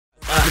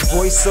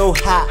boy so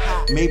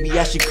hot, maybe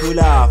I should cool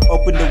off.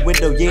 Open the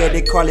window, yeah,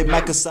 they call it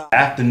Microsoft.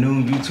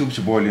 Afternoon, YouTube. It's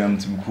your boy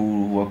Liam Too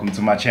Cool. Welcome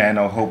to my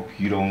channel. Hope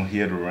you don't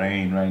hear the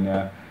rain right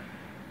now.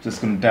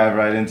 Just gonna dive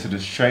right into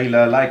this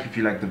trailer. Like if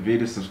you like the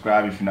video,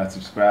 subscribe if you're not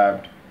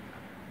subscribed.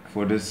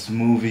 For this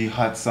movie,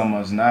 Hot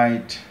Summer's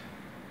Night.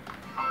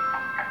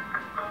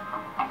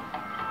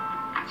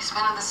 You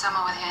spending the summer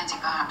with Auntie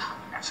Barb.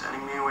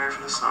 Sending me away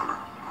for the summer.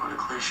 What a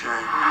cliche.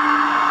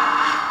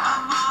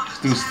 This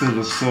dude still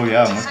looks so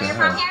young. What the So you're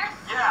from hell? here?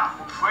 Yeah,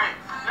 wait.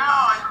 No,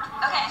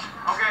 Okay.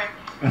 okay.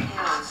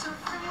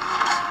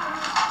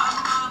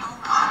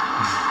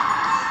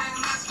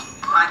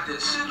 Like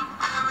this.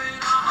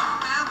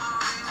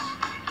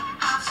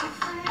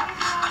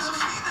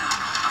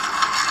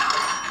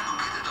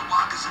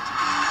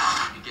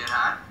 You get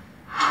hot?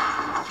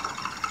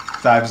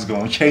 Vibes is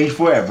gonna change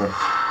forever.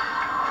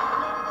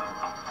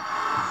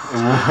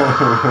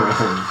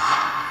 Whoa.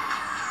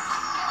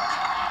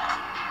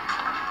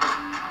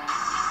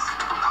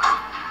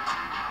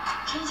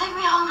 Can you take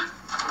me home?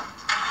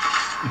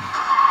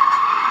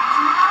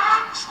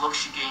 This look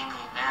she gave me,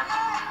 man.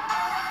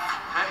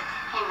 Hey,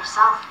 Hey,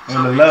 yourself.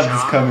 And the love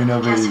is coming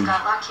of Guess you age.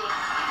 got lucky.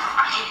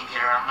 I can't get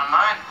her out of my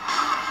mind.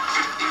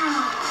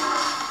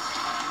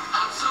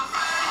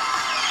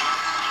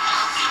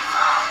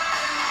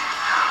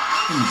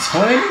 In the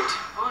toilet?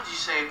 What would you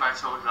say if I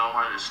told you I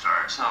wanted to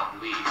start selling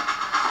weed?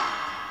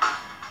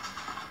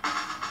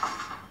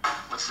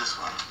 What's this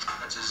one?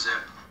 That's a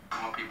zip.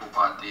 More people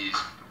bought these,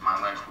 my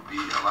life would be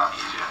a lot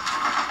easier.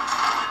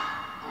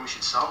 We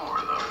should sell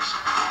more of those.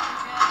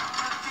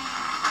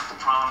 The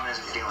problem is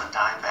we're dealing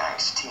dime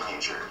bags to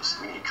teenagers.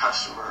 We need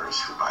customers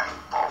who buy in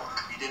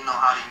bulk. You didn't know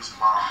how to use a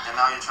bomb, and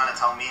now you're trying to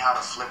tell me how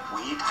to flip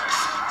weed?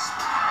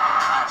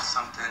 I have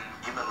something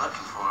you've been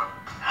looking for.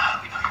 How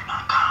do we know you're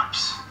not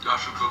cops?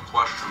 That's a good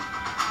question.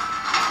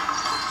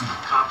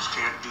 Cops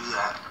can't do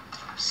that.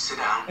 Sit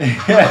down. This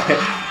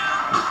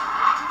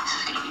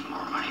is gonna need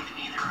more money than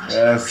either of us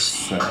have ever That's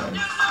seen. sad.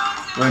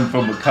 Went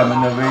from a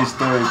coming of age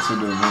story to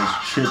the most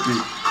trippy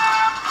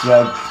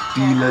drug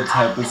dealer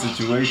type of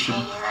situation.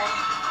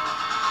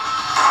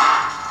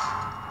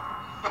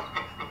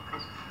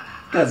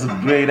 Got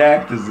some great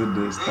actors in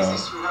this Easy, though.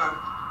 sweetheart.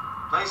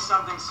 Play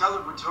something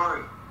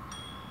celebratory.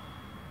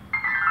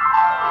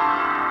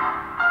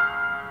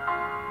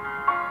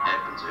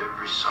 Happens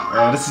every summer.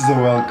 Oh, this is a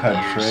well cut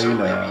Years so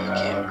trailer. heavy you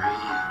can't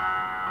breathe.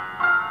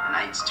 The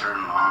nights turn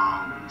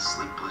long and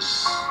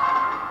sleepless.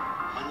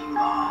 When you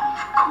long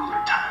for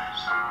cooler times,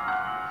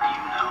 you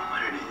know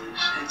what it is.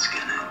 It's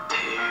gonna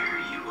tear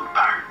you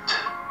apart.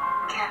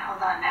 Can't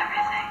hold on to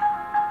everything.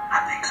 I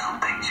think some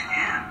things you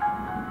can.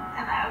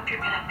 Then I hope you're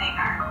gonna make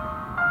her.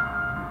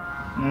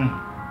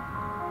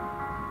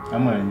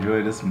 I'm gonna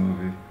enjoy this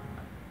movie.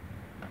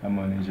 I'm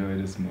gonna enjoy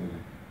this movie.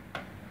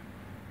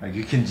 Like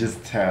you can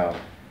just tell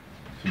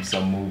from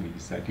some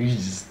movies. Like you can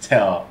just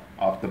tell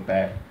off the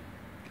bat.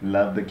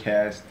 Love the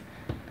cast.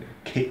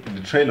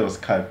 The trailer was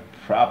cut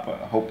proper.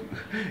 I hope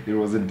it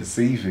wasn't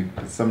deceiving.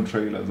 Because some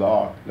trailers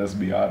are. Let's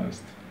be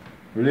honest.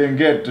 We didn't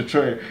get the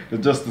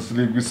Justice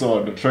League we saw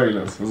in the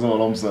trailers. That's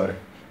all I'm saying.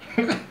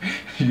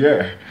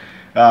 Yeah.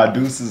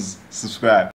 Deuces, subscribe.